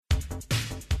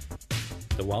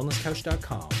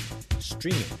thewellnesscouch.com,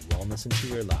 streaming wellness into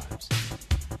your lives.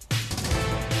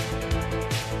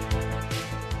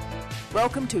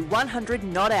 Welcome to 100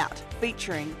 Not Out,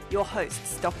 featuring your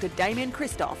hosts Dr. Damien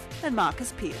Christoph and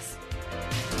Marcus Pearce.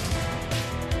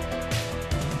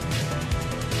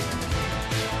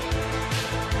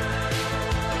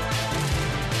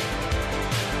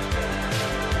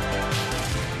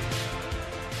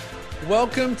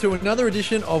 Welcome to another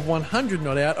edition of 100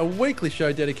 Not Out, a weekly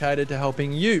show dedicated to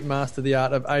helping you master the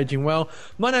art of aging well.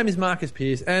 My name is Marcus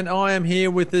Pearce, and I am here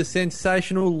with the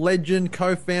sensational legend,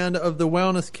 co-founder of The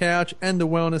Wellness Couch and The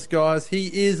Wellness Guys.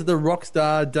 He is the rock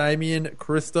star, Damien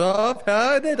Christoph.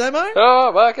 Hi there, Damo.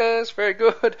 Oh, Marcus, very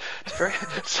good.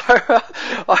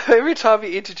 Every time you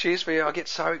introduce me, I get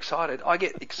so excited. I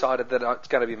get excited that it's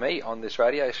going to be me on this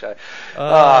radio show.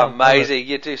 Amazing.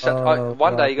 You do something.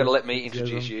 One day you've got to let me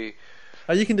introduce you.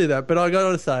 Oh, you can do that, but I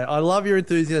got to say, I love your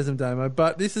enthusiasm, Damo,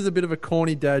 but this is a bit of a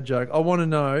corny dad joke. I want to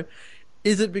know,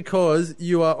 is it because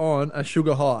you are on a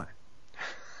sugar high?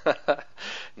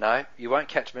 No, you won't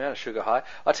catch me on a sugar high.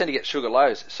 I tend to get sugar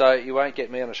lows, so you won't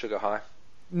get me on a sugar high.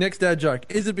 Next dad joke,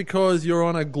 is it because you're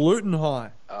on a gluten high?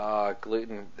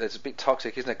 Gluten, it's a bit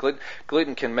toxic, isn't it?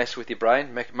 Gluten can mess with your brain,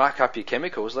 mark up your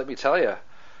chemicals, let me tell you.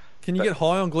 Can you get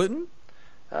high on gluten?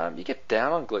 You get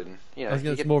down on gluten. You know,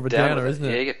 it's more of a downer, isn't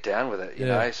it? Yeah, you get down with it. You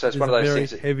know, so it's one of those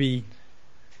things. Heavy.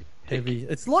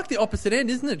 It's like the opposite end,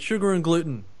 isn't it? Sugar and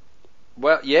gluten.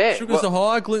 Well, yeah. Sugar's the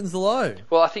high, gluten's the low.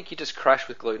 Well, I think you just crash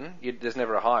with gluten. There's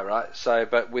never a high, right? So,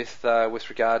 but with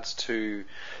regards to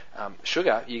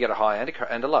sugar, you get a high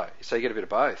and a low. So you get a bit of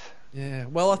both. Yeah.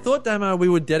 Well, I thought, Damo, we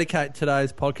would dedicate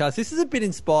today's podcast. This is a bit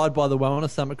inspired by the Wellness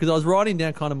Summit because I was writing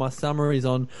down kind of my summaries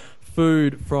on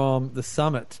food from the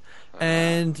summit.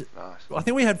 And nice. I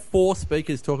think we had 4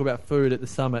 speakers talk about food at the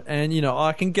summit. And, you know,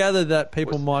 I can gather that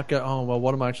people might go, oh, well,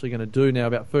 what am I actually going to do now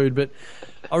about food? But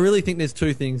I really think there's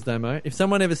 2 things, Damo. If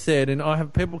someone ever said, and I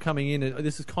have people coming in, and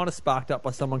this is kind of sparked up by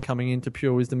someone coming into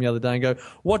Pure Wisdom the other day and go,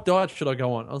 what diet should I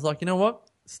go on? I was like, you know what?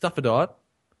 Stuff a diet.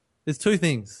 There's 2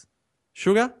 things.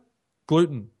 Sugar,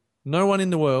 gluten. No one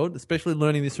in the world, especially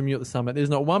learning this from you at the summit,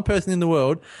 there's not one person in the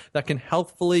world that can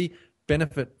healthfully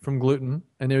benefit from gluten,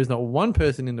 and there is not one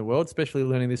person in the world, especially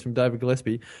learning this from David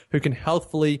Gillespie, who can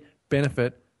healthfully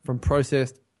benefit from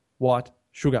processed white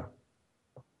sugar.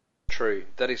 True,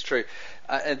 that is true,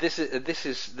 and this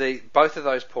is both of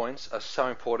those points are so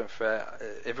important for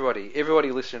everybody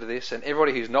listening to this, and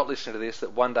everybody who's not listening to this,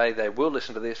 that one day they will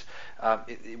listen to this.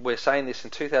 We're saying this in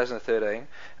 2013,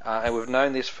 and we've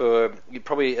known this for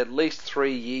probably at least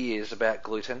 3 years about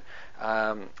gluten.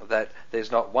 That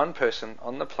there's not one person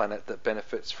on the planet that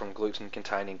benefits from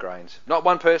gluten-containing grains. Not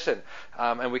one person,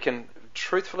 and we can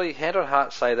truthfully, hand on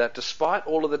heart, say that despite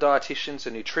all of the dietitians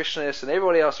and nutritionists and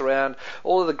everybody else around,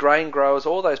 all of the grain growers,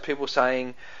 all those people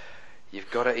saying you've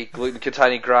got to eat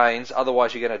gluten-containing grains,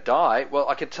 otherwise you're going to die. Well,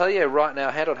 I can tell you right now,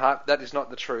 hand on heart, that is not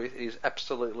the truth. It is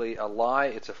absolutely a lie.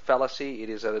 It's a fallacy. It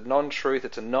is a non-truth.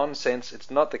 It's a nonsense. It's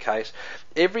not the case.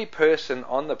 Every person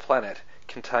on the planet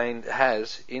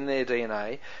has in their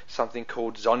DNA something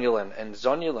called zonulin, and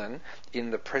zonulin,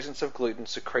 in the presence of gluten,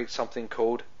 secretes something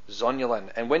called zonulin.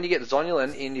 And when you get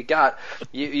zonulin in your gut,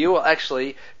 you will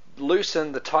actually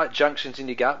loosen the tight junctions in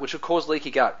your gut, which will cause leaky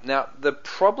gut. Now, the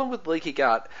problem with leaky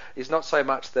gut is not so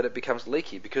much that it becomes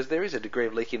leaky, because there is a degree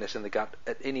of leakiness in the gut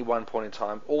at any one point in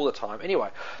time, all the time. Anyway,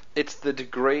 it's the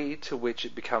degree to which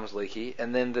it becomes leaky,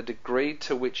 and then the degree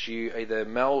to which you either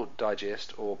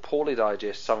mal-digest or poorly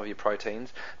digest some of your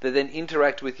proteins that then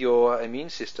interact with your immune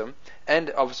system,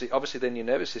 and obviously then your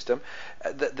nervous system,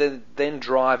 that then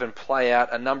drive and play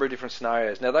out a number of different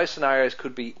scenarios. Now, those scenarios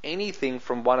could be anything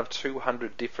from one of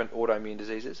 200 different autoimmune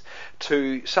diseases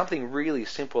to something really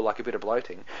simple like a bit of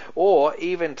bloating, or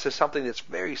even to something that's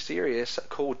very serious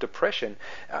called depression.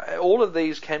 All of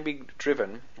these can be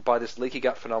driven by this leaky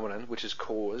gut phenomenon, which is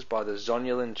caused by the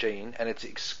zonulin gene, and it's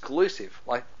exclusive.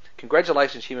 Like,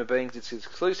 congratulations, human beings, it's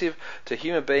exclusive to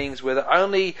human beings. We're the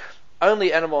only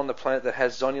animal on the planet that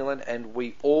has zonulin, and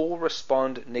we all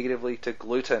respond negatively to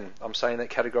gluten. I'm saying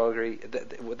that categorically,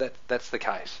 that's the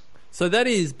case. So that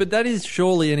is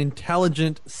surely an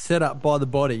intelligent setup by the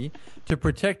body to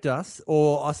protect us,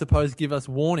 or I suppose give us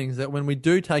warnings that when we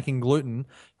do take in gluten,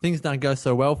 things don't go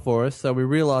so well for us. So we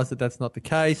realise that that's not the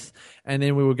case, and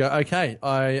then we will go, okay,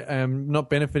 I am not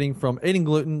benefiting from eating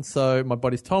gluten, so my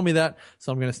body's told me that,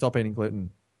 so I'm going to stop eating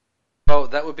gluten. Well,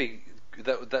 that would be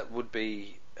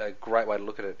a great way to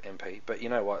look at it, MP. But you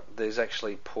know what? There's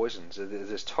actually poisons.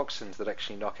 There's toxins that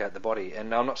actually knock out the body.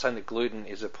 And I'm not saying that gluten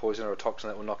is a poison or a toxin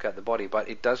that will knock out the body, but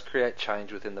it does create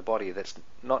change within the body that's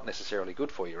not necessarily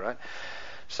good for you, right?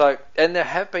 So, and there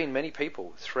have been many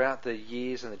people throughout the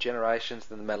years and the generations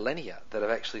and the millennia that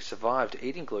have actually survived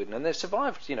eating gluten, and they've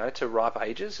survived, to ripe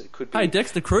ages. It could be Hey,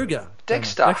 Dexter Kruger.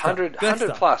 Dexter, 100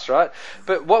 plus, right?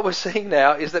 But what we're seeing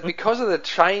now is that because of the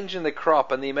change in the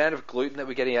crop and the amount of gluten that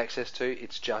we're getting access to,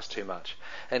 it's just too much.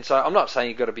 And so I'm not saying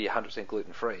you've got to be 100%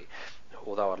 gluten-free,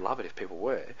 although I'd love it if people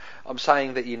were. I'm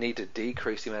saying that you need to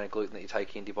decrease the amount of gluten that you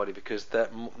take into your body, because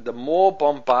the more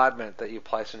bombardment that you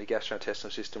place on your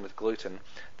gastrointestinal system with gluten,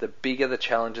 the bigger the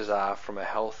challenges are from a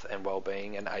health and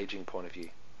well-being and aging point of view.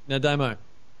 Now, Damo,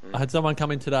 I had someone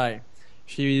come in today.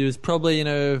 She was probably in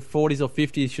her 40s or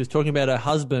 50s. She was talking about her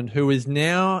husband, who is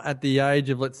now at the age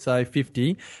of, let's say,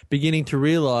 50, beginning to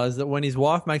realise that when his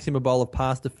wife makes him a bowl of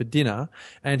pasta for dinner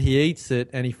and he eats it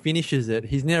and he finishes it,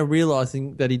 he's now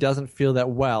realising that he doesn't feel that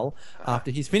well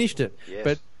after he's finished it.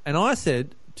 Yes. And I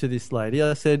said to this lady,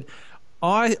 I said,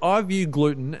 I view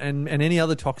gluten and any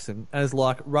other toxin as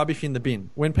like rubbish in the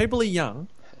bin. When people are young,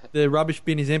 the rubbish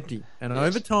bin is empty. And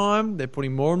over time, they're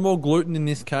putting more and more gluten, in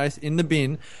this case, in the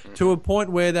bin to a point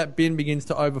where that bin begins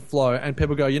to overflow and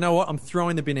people go, you know what, I'm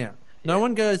throwing the bin out. No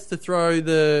one goes to throw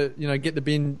get the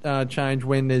bin change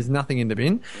when there's nothing in the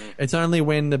bin. It's only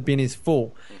when the bin is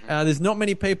full. There's not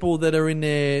many people that are in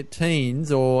their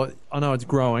teens, or I know it's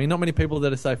growing, not many people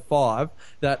that are, say, 5,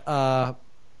 that are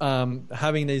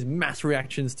having these mass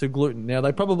reactions to gluten. Now,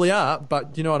 they probably are,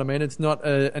 but you know what I mean? It's not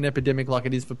an epidemic like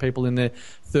it is for people in their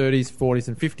 30s, 40s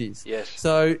and 50s. Yes.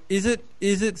 So is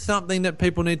it something that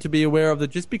people need to be aware of, that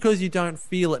just because you don't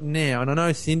feel it now, and I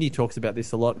know Cindy talks about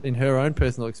this a lot in her own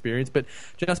personal experience, but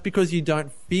just because you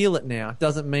don't feel it now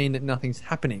doesn't mean that nothing's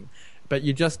happening. But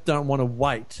you just don't want to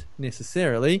wait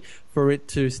necessarily for it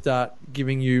to start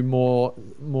giving you more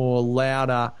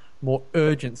louder, more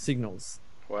urgent signals.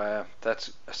 Wow,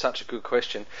 that's such a good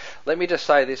question. Let me just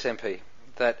say this, MP,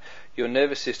 that your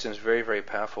nervous system is very, very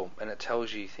powerful, and it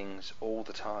tells you things all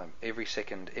the time, every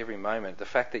second, every moment. The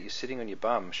fact that you're sitting on your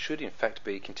bum should, in fact,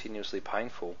 be continuously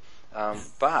painful.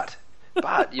 But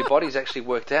your body's actually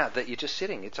worked out that you're just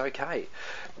sitting. It's okay.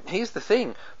 Here's the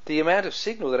thing. The amount of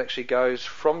signal that actually goes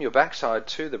from your backside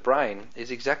to the brain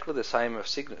is exactly the same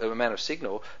amount of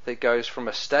signal that goes from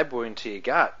a stab wound to your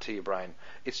gut to your brain.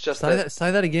 It's just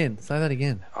Say that again. Say that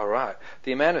again. All right.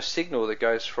 The amount of signal that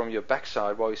goes from your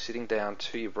backside while you're sitting down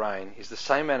to your brain is the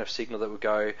same amount of signal that would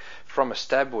go from a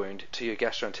stab wound to your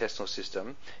gastrointestinal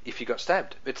system if you got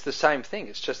stabbed. It's the same thing.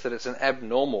 It's just that it's an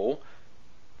abnormal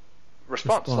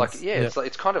response.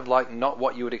 It's kind of like not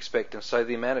what you would expect, and so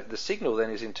the signal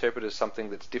then is interpreted as something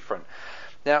that's different.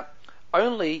 Now,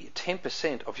 only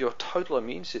 10% of your total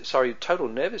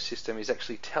nervous system is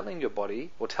actually telling your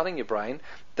body or telling your brain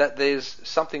that there's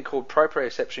something called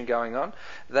proprioception going on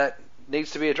that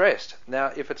needs to be addressed.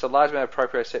 Now, if it's a large amount of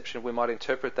proprioception, we might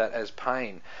interpret that as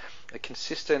pain. A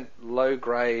consistent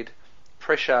low-grade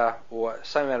pressure or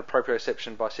same amount of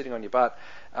proprioception by sitting on your butt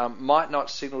might not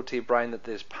signal to your brain that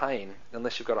there's pain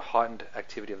unless you've got a heightened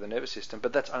activity of the nervous system,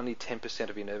 but that's only 10%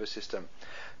 of your nervous system.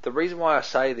 The reason why I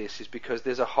say this is because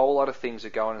there's a whole lot of things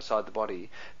that go on inside the body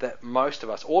that most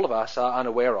of us, all of us, are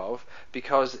unaware of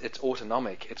because it's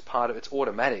autonomic, it's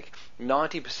automatic.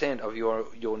 90% of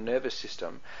your nervous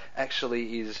system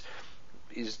actually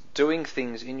is doing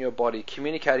things in your body,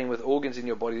 communicating with organs in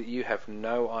your body that you have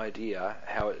no idea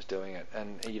how it's doing it,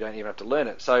 and you don't even have to learn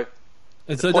it. So,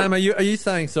 Dame, are you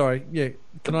saying, sorry, yeah,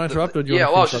 can I interrupt? Or do you I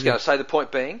was just going to say, the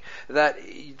point being that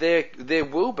there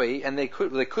will be, and there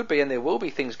could be, and there will be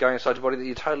things going inside your body that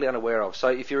you're totally unaware of. So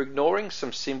if you're ignoring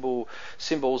some symbols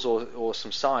or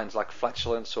some signs like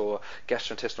flatulence or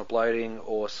gastrointestinal bloating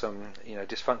or some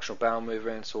dysfunctional bowel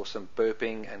movements or some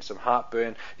burping and some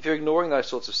heartburn, if you're ignoring those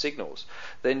sorts of signals,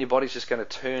 then your body's just going to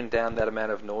turn down that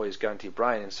amount of noise going to your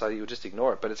brain, and so you'll just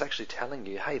ignore it. But it's actually telling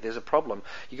you, hey, there's a problem.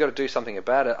 You've got to do something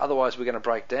about it. Otherwise, we're going to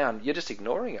break down. You're just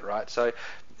ignoring it, right? So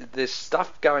there's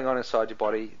stuff going on inside your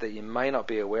body that you may not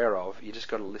be aware of. You just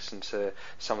got to listen to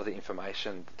some of the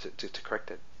information to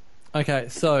correct it. Okay,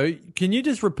 so can you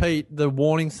just repeat the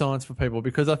warning signs for people?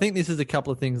 Because I think this is a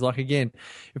couple of things. Like, again,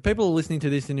 if people are listening to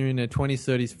this and they're in their 20s,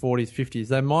 30s, 40s, 50s,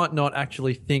 they might not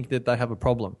actually think that they have a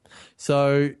problem.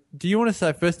 So do you want to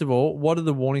say, first of all, what are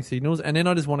the warning signals? And then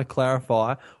I just want to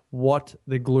clarify what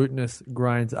the glutinous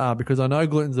grains are, because I know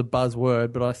gluten's a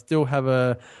buzzword, but I still have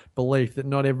a belief that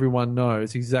not everyone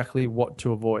knows exactly what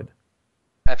to avoid.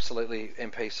 Absolutely,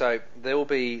 MP. So there will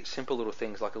be simple little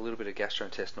things like a little bit of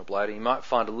gastrointestinal bloating. You might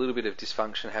find a little bit of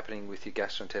dysfunction happening with your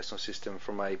gastrointestinal system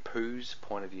from a poos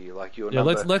point of view. Like your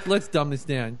number, let's dumb this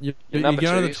down. You go number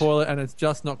to the twos. toilet and it's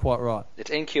just not quite right. It's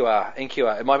NQR.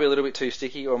 It might be a little bit too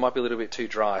sticky or it might be a little bit too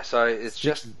dry. So it's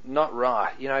just not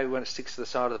right. You know, when it sticks to the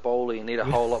side of the bowl, you need a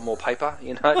whole lot more paper.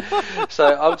 You know. So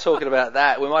I'm talking about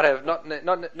that. We might have not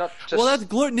just. Well, that's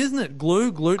gluten, isn't it?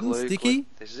 Gluten, sticky.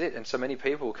 This is it. And so many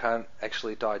people can't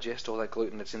actually digest all that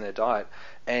gluten that's in their diet,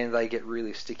 and they get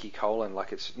really sticky colon.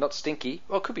 Like it's not stinky.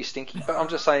 Well, it could be stinky, but I'm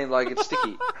just saying like it's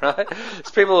sticky, right?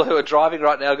 It's people who are driving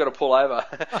right now got to pull over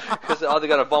because they're either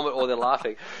going to vomit or they're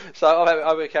laughing. So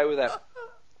I'm okay with that.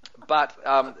 But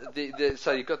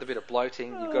so you've got the bit of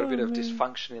bloating, you've got a bit of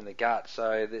dysfunction in the gut.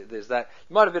 So there's that.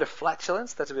 You might have a bit of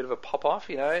flatulence. That's a bit of a pop off,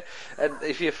 you know. And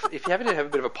if you happen to have a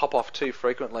bit of a pop off too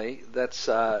frequently, that's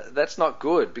not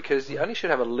good because you only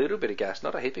should have a little bit of gas,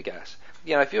 not a heap of gas.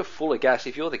 You know, if you're full of gas,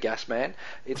 if you're the gas man,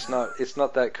 it's not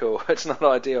that cool. It's not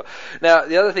ideal. Now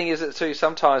the other thing is that too,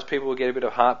 sometimes people will get a bit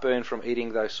of heartburn from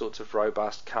eating those sorts of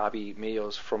robust carby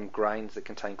meals from grains that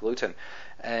contain gluten.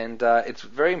 And it's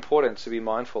very important to be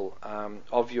mindful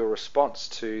of your response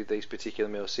to these particular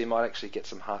meals. So you might actually get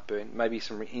some heartburn, maybe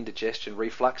some indigestion,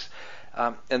 reflux.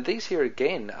 And these here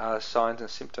again are signs and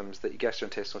symptoms that your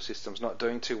gastrointestinal system's not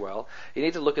doing too well. You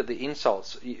need to look at the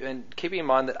insults and keep in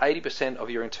mind that 80% of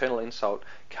your internal insult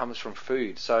comes from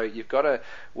food. So you've got to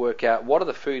work out what are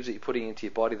the foods that you're putting into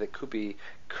your body that could be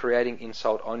creating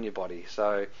insult on your body.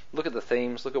 So look at the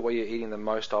themes, look at what you're eating the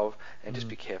most of, and just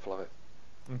be careful of it.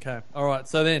 Okay. All right.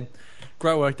 So then,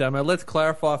 great work, Damo. Let's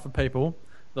clarify for people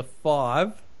the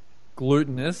 5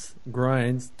 glutinous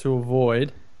grains to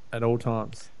avoid at all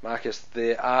times. Marcus,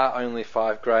 there are only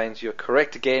 5 grains. You're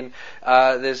correct again.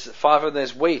 There's 5 of them.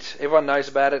 There's wheat. Everyone knows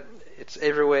about it. It's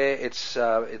everywhere. It's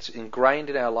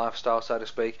ingrained in our lifestyle, so to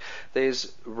speak.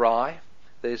 There's rye.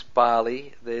 There's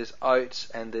barley. There's oats,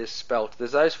 and there's spelt.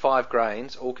 There's those 5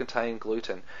 grains, all contain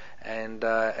gluten. And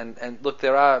look,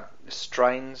 there are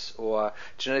strains or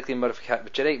genetic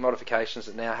modifications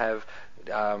that now have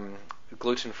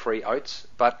gluten-free oats,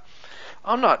 but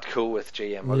I'm not cool with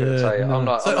GM. I'm going to tell you, I'm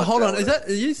not. So I'm not hold on,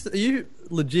 with are you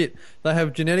legit? They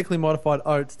have genetically modified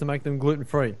oats to make them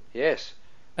gluten-free, Yes.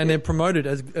 and they're promoted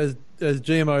as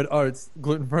GMO'd oats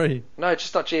gluten-free. No,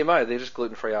 just not GMO. They're just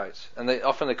gluten-free oats, and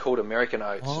they're called American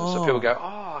oats. Oh. So people go,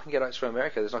 "Oh, I can get oats from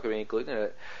America. There's not going to be any gluten in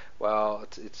it." Well,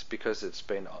 it's because it's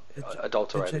been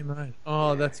adulterated. GMO'd.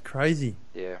 Oh, that's crazy.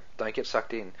 Yeah, don't get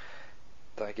sucked in.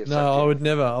 Don't get sucked in.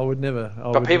 No, I would never.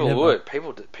 But people would.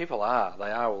 People are. They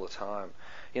are all the time.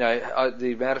 You know,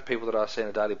 the amount of people that I see on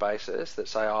a daily basis that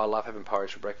say, "Oh, I love having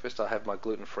porridge for breakfast. I have my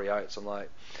gluten-free oats." I'm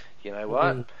like, you know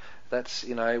what? Mm. That's,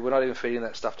 you know, we're not even feeding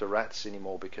that stuff to rats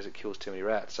anymore because it kills too many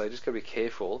rats. So you just got to be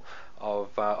careful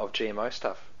of GMO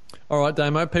stuff. All right,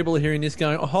 Damo, people are hearing this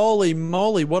going, holy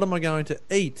moly, what am I going to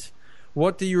eat?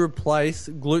 What do you replace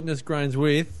glutinous grains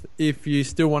with if you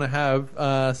still want to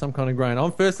have some kind of grain?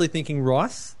 I'm firstly thinking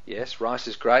rice. Yes, rice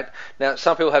is great. Now,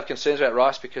 some people have concerns about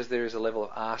rice because there is a level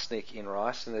of arsenic in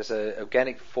rice, and there's an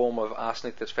organic form of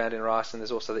arsenic that's found in rice, and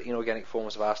there's also the inorganic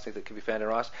forms of arsenic that can be found in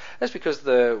rice. That's because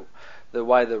the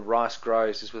way the rice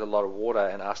grows is with a lot of water,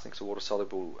 and arsenic's a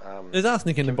water-soluble... There's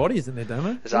arsenic in the body, isn't there,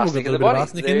 Damo? There's arsenic in the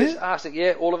body. There's arsenic,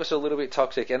 yeah, all of us are a little bit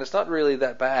toxic, and it's not really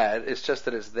that bad, it's just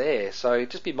that it's there. So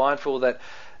just be mindful that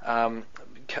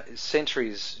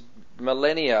centuries,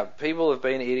 millennia, people have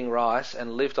been eating rice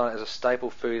and lived on it as a staple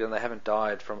food, and they haven't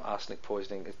died from arsenic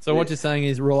poisoning. So what you're saying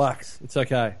is relax. It's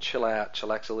okay. Chill out,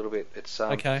 chillax a little bit. It's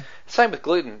okay. Same with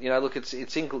gluten. You know, look, it's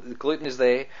in gluten is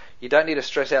there. You don't need to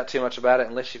stress out too much about it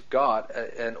unless you've got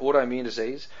an autoimmune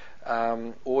disease,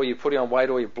 or you're putting on weight,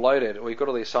 or you're bloated, or you've got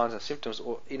all these signs and symptoms.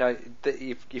 Or you know,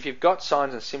 if you've got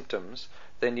signs and symptoms,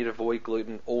 then you'd avoid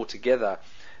gluten altogether.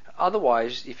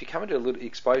 Otherwise, if you come into a little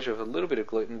exposure of a little bit of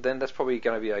gluten, then that's probably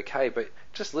going to be okay, but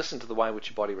just listen to the way in which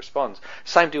your body responds.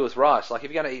 Same deal with rice. Like,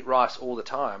 if you're going to eat rice all the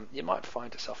time, you might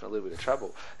find yourself in a little bit of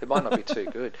trouble. It might not be too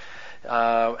good.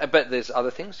 But there's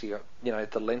other things. You got, you know,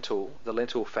 the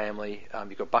lentil family.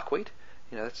 You've got buckwheat.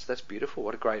 You know, that's beautiful.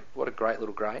 What a great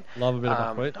little grain. Love a bit of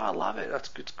buckwheat. I love it.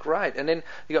 It's great. And then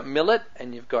you've got millet,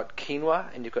 and you've got quinoa,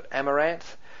 and you've got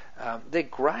amaranth. They're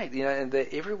great, you know, and they're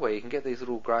everywhere. You can get these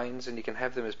little grains, and you can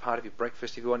have them as part of your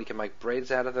breakfast if you want. You can make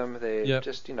breads out of them. They're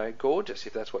just, you know, gorgeous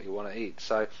if that's what you want to eat.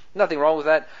 So nothing wrong with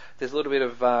that. There's a little bit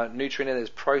of nutrient in there.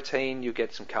 There's protein. You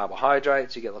get some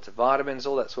carbohydrates. You get lots of vitamins,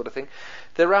 all that sort of thing.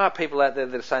 There are people out there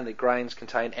that are saying that grains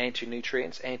contain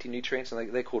anti-nutrients,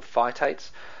 and they're called phytates.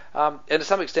 And to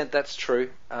some extent, that's true.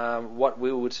 What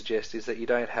we would suggest is that you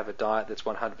don't have a diet that's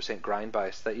 100%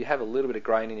 grain-based, that you have a little bit of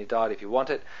grain in your diet if you want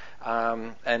it.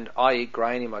 And I eat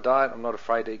grain in my diet. I'm not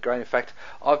afraid to eat grain. In fact,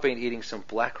 I've been eating some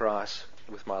black rice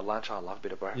with my lunch. I love a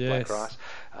bit of black rice.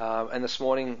 And this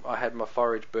morning I had my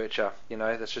forage bircher,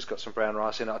 that's just got some brown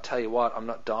rice in it. I'll tell you what, I'm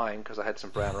not dying because I had some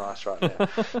brown rice right now.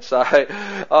 So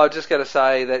I was just going to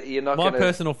say that you're not going to... My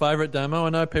personal favourite, Damo, I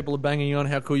know people are banging on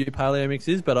how cool your paleo mix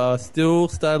is, but I still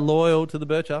stay loyal to the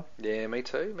bircher. Yeah, me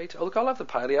too. Look, I love the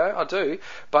paleo, I do,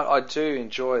 but I do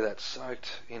enjoy that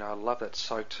soaked, I love that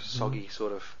soaked, soggy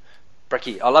sort of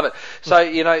brekkie. I love it. So,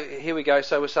 here we go.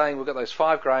 So we're saying we've got those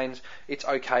 5 grains. It's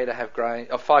okay to have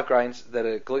 5 grains that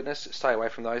are glutinous. Stay away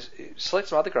from those. Select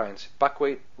some other grains.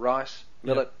 Buckwheat, rice,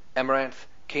 millet, amaranth,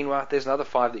 quinoa. There's another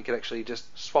 5 that you could actually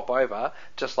just swap over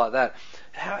just like that.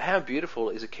 How beautiful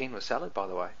is a quinoa salad, by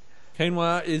the way?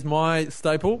 Quinoa is my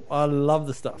staple. I love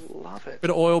the stuff. Love it. Bit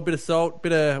of oil, bit of salt,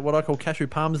 bit of what I call cashew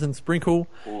parmesan sprinkle.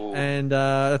 Ooh. And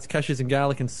that's cashews and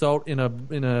garlic and salt in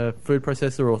a food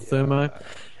processor or thermo.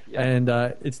 Yeah. And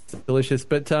it's delicious.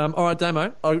 But, all right,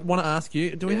 Damo, I want to ask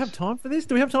you, do we have time for this?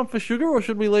 Do we have time for sugar, or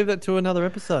should we leave that to another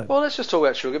episode? Well, let's just talk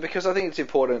about sugar, because I think it's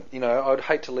important. I'd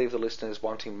hate to leave the listeners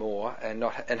wanting more and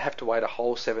have to wait a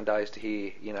whole 7 days to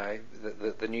hear,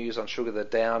 the news on sugar, the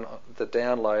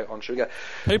down low on sugar.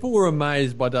 People were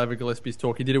amazed by David Gillespie's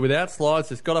talk. He did it without slides,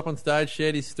 just got up on stage,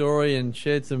 shared his story and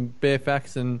shared some bare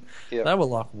facts, and they were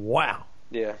like, wow.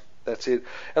 Yeah. That's it.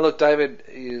 And look, David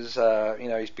is,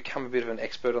 he's become a bit of an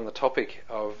expert on the topic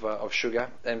of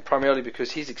sugar, and primarily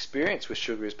because his experience with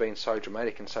sugar has been so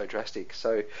dramatic and so drastic,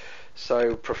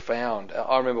 so profound.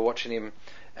 I remember watching him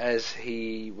as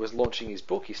he was launching his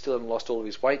book. He still hadn't lost all of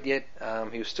his weight yet.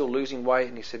 He was still losing weight,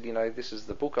 and he said, this is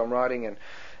the book I'm writing, and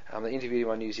they interviewed him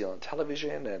on New Zealand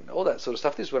television and all that sort of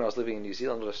stuff. This is when I was living in New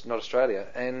Zealand, not Australia.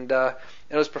 And it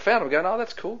was profound. I'm going, oh,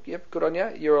 that's cool. Yep, good on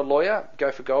you. You're a lawyer.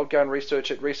 Go for gold. Go and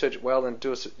research it well, and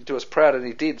do us proud. And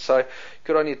he did. So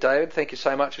good on you, David. Thank you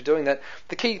so much for doing that.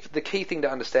 The key thing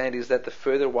to understand is that the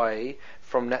further away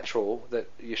from natural that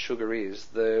your sugar is,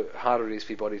 the harder it is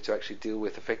for your body to actually deal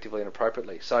with effectively and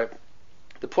appropriately. So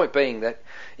the point being that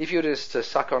if you were just to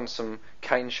suck on some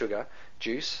cane sugar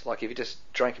juice, like if you just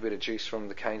drank a bit of juice from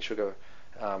the cane sugar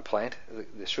plant,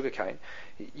 the sugar cane,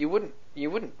 you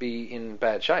wouldn't be in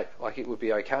bad shape. Like, it would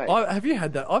be okay. Have you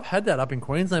had that? I've had that up in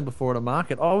Queensland before at a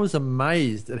market. I was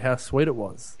amazed at how sweet it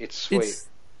was. It's sweet.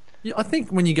 I think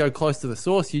when you go close to the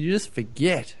source, you just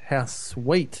forget how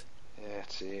sweet. Yeah,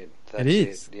 that's it. It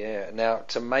is. Yeah. Now,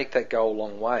 to make that go a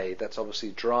long way, that's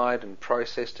obviously dried and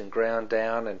processed and ground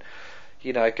down, and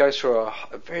it goes through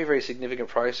a very, very significant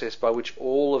process by which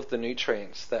all of the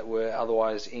nutrients that were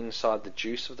otherwise inside the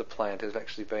juice of the plant have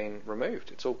actually been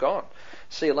removed. It's all gone.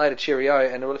 See you later, cheerio.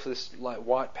 And all of this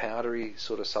white powdery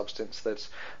sort of substance that's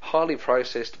highly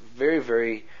processed, very,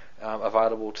 very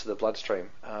available to the bloodstream,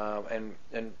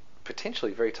 and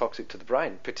potentially very toxic to the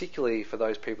brain, particularly for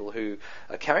those people who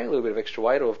are carrying a little bit of extra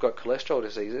weight or have got cholesterol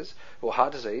diseases or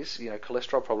heart disease,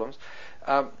 cholesterol problems.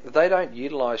 They don't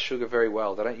utilise sugar very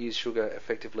well. They don't use sugar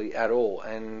effectively at all,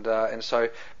 and so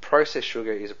processed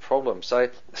sugar is a problem. So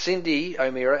Cindy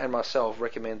O'Meara and myself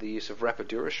recommend the use of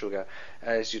Rapadura sugar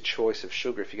as your choice of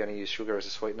sugar if you're going to use sugar as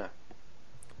a sweetener.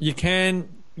 You can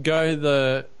go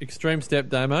the extreme step,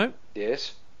 Damo.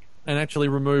 Yes. And actually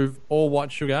remove all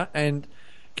white sugar. And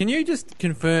can you just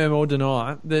confirm or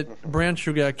deny that brown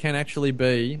sugar can actually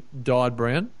be dyed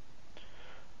brown?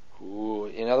 Ooh,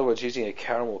 in other words, using a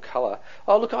caramel colour.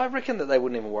 Oh, look, I reckon that they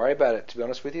wouldn't even worry about it, to be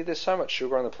honest with you. There's so much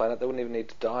sugar on the planet, they wouldn't even need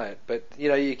to dye it. But,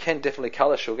 you can definitely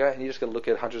colour sugar, and you just got to look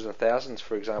at hundreds and thousands,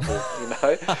 for example.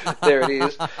 There it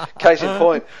is. Case in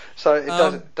point. So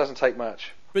it doesn't take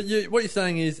much. But what you're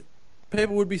saying is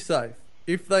people would be safe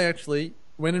if they actually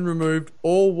went and removed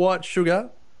all white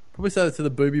sugar. Probably say that to the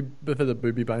baby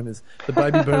boomers, the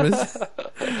baby boomers,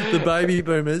 the baby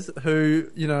boomers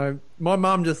who, my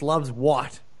mum just loves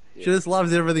white. She just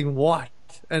loves everything white.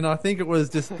 And I think it was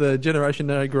just the generation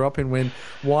that I grew up in when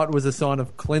white was a sign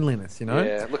of cleanliness,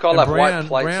 Yeah, look, I love white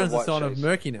plates brown's and white a sign cheese. of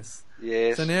murkiness.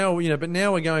 Yes. So now, but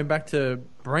now we're going back to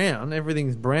brown.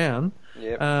 Everything's brown.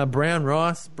 Yep. Brown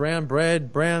rice, brown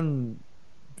bread, brown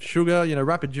sugar,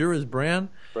 Rapadura's brown.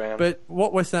 But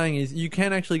what we're saying is you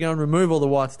can actually go and remove all the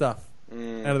white stuff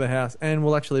out of the house and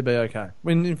we'll actually be okay.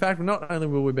 When in fact, not only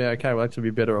will we be okay, we'll actually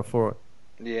be better off for it.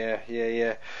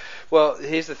 Yeah. Well,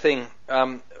 here's the thing.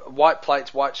 White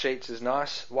plates, white sheets is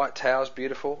nice. White towels,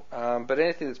 beautiful. But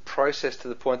anything that's processed to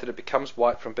the point that it becomes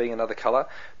white from being another colour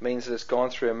means that it's gone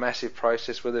through a massive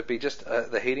process, whether it be just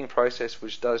the heating process,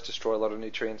 which does destroy a lot of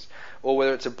nutrients, or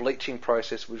whether it's a bleaching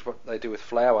process, which is what they do with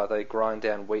flour. They grind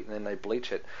down wheat and then they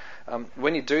bleach it.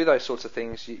 When you do those sorts of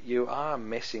things, you are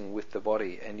messing with the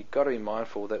body, and you've got to be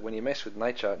mindful that when you mess with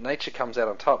nature, nature comes out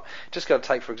on top. Just got to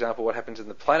take, for example, what happens in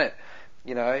the planet.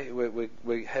 You know,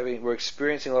 we're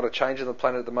experiencing a lot of change on the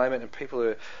planet at the moment, and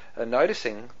people are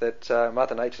noticing that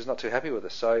Mother Nature's not too happy with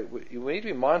us. So we need to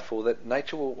be mindful that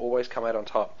nature will always come out on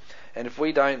top. And if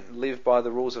we don't live by the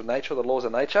rules of nature, the laws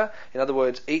of nature, in other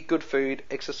words, eat good food,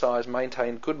 exercise,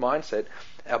 maintain good mindset,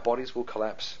 our bodies will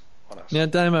collapse on us. Now,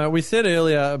 Damo, we said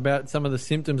earlier about some of the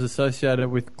symptoms associated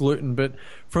with gluten, but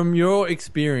from your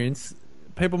experience,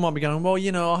 people might be going, well,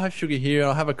 you know, I'll have sugar here,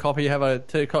 I'll have a coffee, have a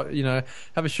tea, you know,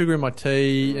 have a sugar in my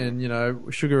tea, and, you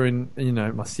know, sugar in, you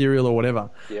know, my cereal or whatever.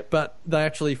 Yep. But they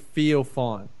actually feel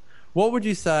fine. What would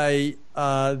you say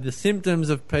are the symptoms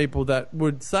of people that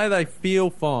would say they feel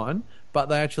fine, but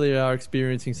they actually are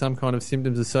experiencing some kind of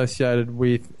symptoms associated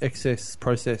with excess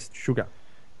processed sugar?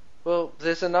 Well,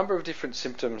 there's a number of different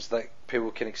symptoms that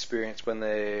people can experience when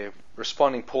they're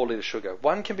responding poorly to sugar.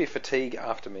 One can be fatigue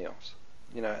after meals.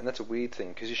 You know, and that's a weird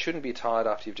thing, because you shouldn't be tired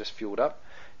after you've just fueled up.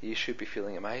 You should be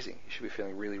feeling amazing. You should be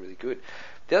feeling really, really good.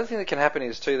 The other thing that can happen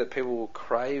is, too, that people will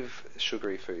crave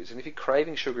sugary foods. And if you're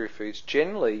craving sugary foods,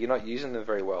 generally you're not using them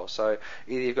very well. So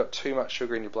either you've got too much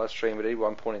sugar in your bloodstream at any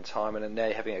one point in time and now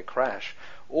you're having a crash,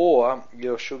 or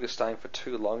your sugar's staying for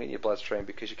too long in your bloodstream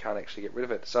because you can't actually get rid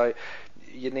of it. So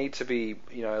you need to be,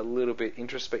 you know, a little bit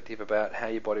introspective about how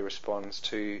your body responds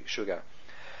to sugar.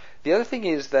 The other thing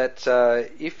is that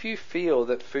if you feel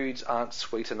that foods aren't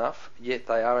sweet enough, yet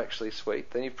they are actually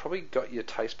sweet, then you've probably got your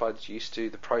taste buds used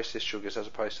to the processed sugars as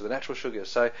opposed to the natural sugars.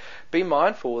 So be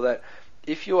mindful that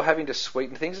if you're having to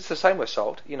sweeten things, it's the same with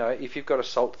salt. You know, if you've got to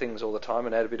salt things all the time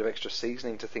and add a bit of extra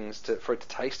seasoning to things for it to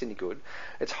taste any good,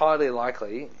 it's highly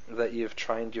likely that you've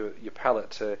trained your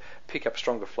palate to pick up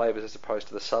stronger flavours as opposed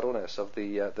to the subtleness of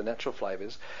the natural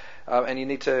flavours. And you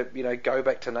need to, you know, go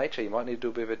back to nature. You might need to do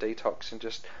a bit of a detox and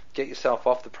just get yourself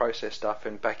off the processed stuff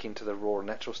and back into the raw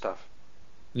natural stuff.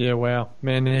 Yeah, wow.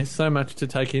 Man, there's so much to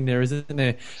take in there, isn't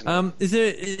there? Is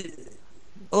there...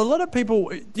 A lot of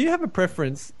people, do you have a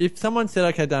preference? If someone said,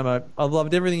 okay, Damo, I've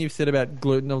loved everything you've said about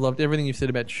gluten, I've loved everything you've said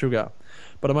about sugar,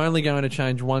 but I'm only going to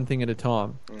change one thing at a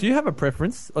time. Do you have a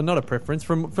preference, or not a preference,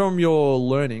 from your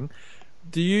learning,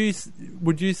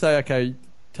 would you say, okay,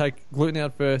 take gluten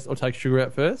out first or take sugar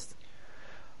out first?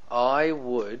 I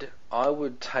would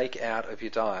take out of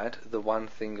your diet the one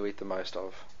thing you eat the most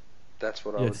of. That's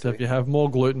what I would do. So if you have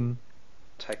more gluten...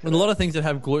 And a lot out. of things that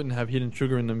have gluten have hidden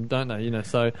sugar in them, don't they? You know,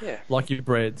 so like your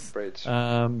breads,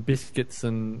 biscuits,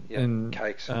 and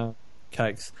cakes.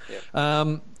 Cakes.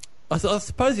 Yep. I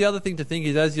suppose the other thing to think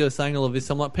is, as you're saying all of this,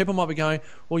 I'm like, people might be going,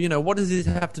 well, you know, what does this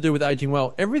have to do with aging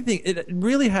well? It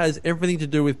really has everything to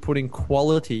do with putting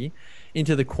quality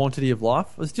into the quantity of life.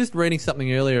 I was just reading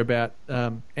something earlier about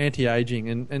anti-aging,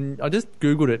 and I just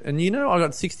Googled it, and you know, I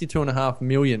got 62.5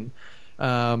 million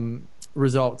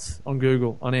results on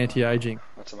Google on anti-aging.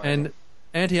 That's amazing. And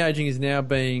anti-aging is now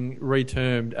being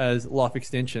retermed as life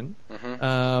extension.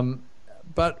 Mm-hmm.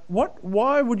 But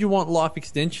why would you want life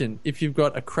extension if you've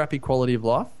got a crappy quality of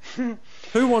life?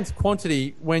 Who wants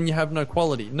quantity when you have no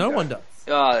quality? No one does.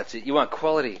 Oh, that's it. You want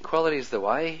quality. Quality is the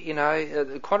way. You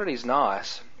know, quantity is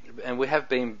nice, and we have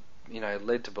been, you know,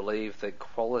 led to believe that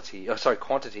quantity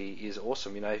is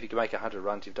awesome. You know, if you can make 100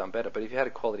 runs, you've done better. But if you had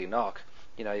a quality knock,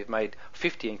 you know, you've made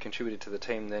 50 and contributed to the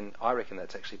team, then I reckon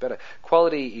that's actually better.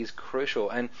 Quality is crucial,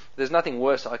 and there's nothing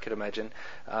worse, I could imagine,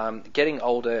 getting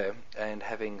older and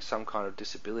having some kind of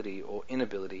disability or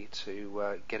inability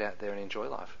to get out there and enjoy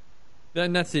life.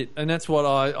 And that's it. And that's what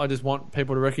I just want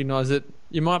people to recognise, that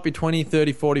you might be 20,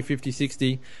 30, 40, 50,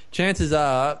 60. Chances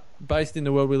are, based in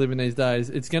the world we live in these days,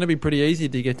 it's going to be pretty easy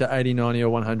to get to 80, 90 or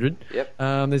 100. Yep.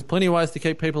 There's plenty of ways to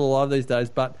keep people alive these days,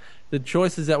 but the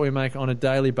choices that we make on a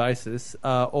daily basis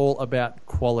are all about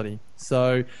quality.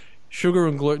 So sugar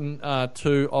and gluten are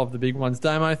two of the big ones.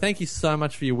 Damo, thank you so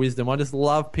much for your wisdom. I just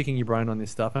love picking your brain on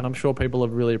this stuff, and I'm sure people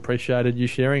have really appreciated you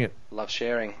sharing it. Love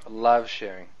sharing. Love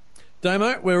sharing.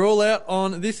 Damo, we're all out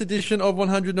on this edition of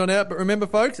 100 Not Out. But remember,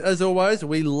 folks, as always,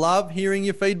 we love hearing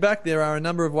your feedback. There are a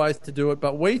number of ways to do it,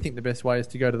 but we think the best way is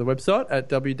to go to the website at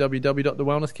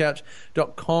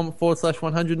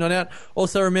www.thewellnesscouch.com/100 Not Out.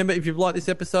 Also, remember, if you've liked this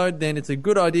episode, then it's a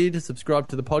good idea to subscribe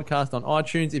to the podcast on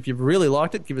iTunes. If you've really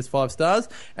liked it, give us 5 stars.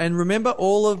 And remember,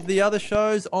 all of the other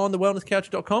shows on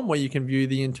thewellnesscouch.com, where you can view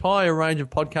the entire range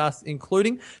of podcasts,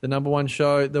 including the number one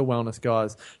show, The Wellness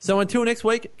Guys. So until next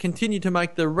week, continue to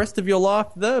make the rest of your life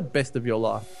the best of your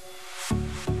life.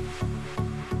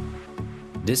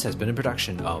 This has been a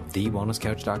production of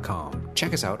TheWellnessCouch.com.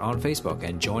 Check us out on Facebook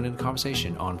and join in the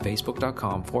conversation on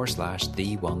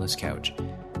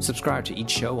Facebook.com/TheWellnessCouch. Subscribe to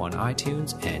each show on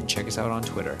iTunes and check us out on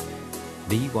Twitter.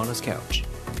 The Wellness Couch,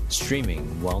 streaming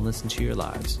wellness into your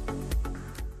lives.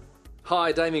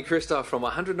 Hi, Damien Christoph from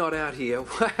 100 Not Out here.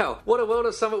 Wow, what a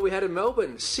wellness summit we had in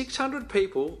Melbourne. 600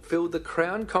 people filled the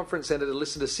Crown Conference Centre to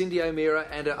listen to Cindy O'Meara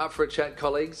and her Up for a Chat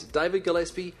colleagues, David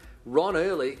Gillespie, Ron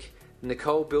Ehrlich,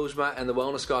 Nicole Bilsma and the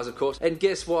Wellness Guys, of course. And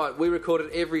guess what? We recorded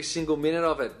every single minute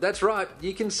of it. That's right.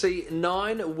 You can see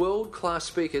 9 world-class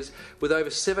speakers with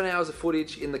over 7 hours of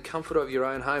footage in the comfort of your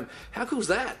own home. How cool is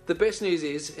that? The best news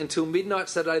is, until midnight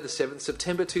Saturday the 7th,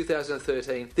 September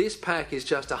 2013, this pack is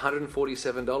just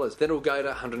 $147. Then it'll go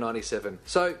to $197.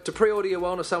 So, to pre-order your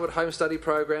Wellness Summit Home Study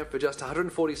Program for just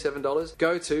 $147,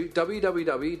 go to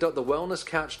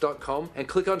www.thewellnesscouch.com and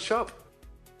click on Shop.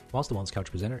 Whilst the Wellness Couch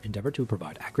presenter endeavour to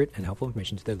provide accurate and helpful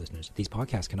information to their listeners, these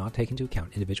podcasts cannot take into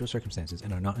account individual circumstances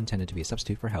and are not intended to be a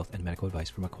substitute for health and medical advice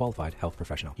from a qualified health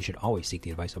professional. You should always seek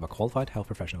the advice of a qualified health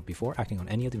professional before acting on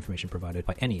any of the information provided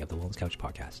by any of the Wellness Couch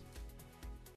podcasts.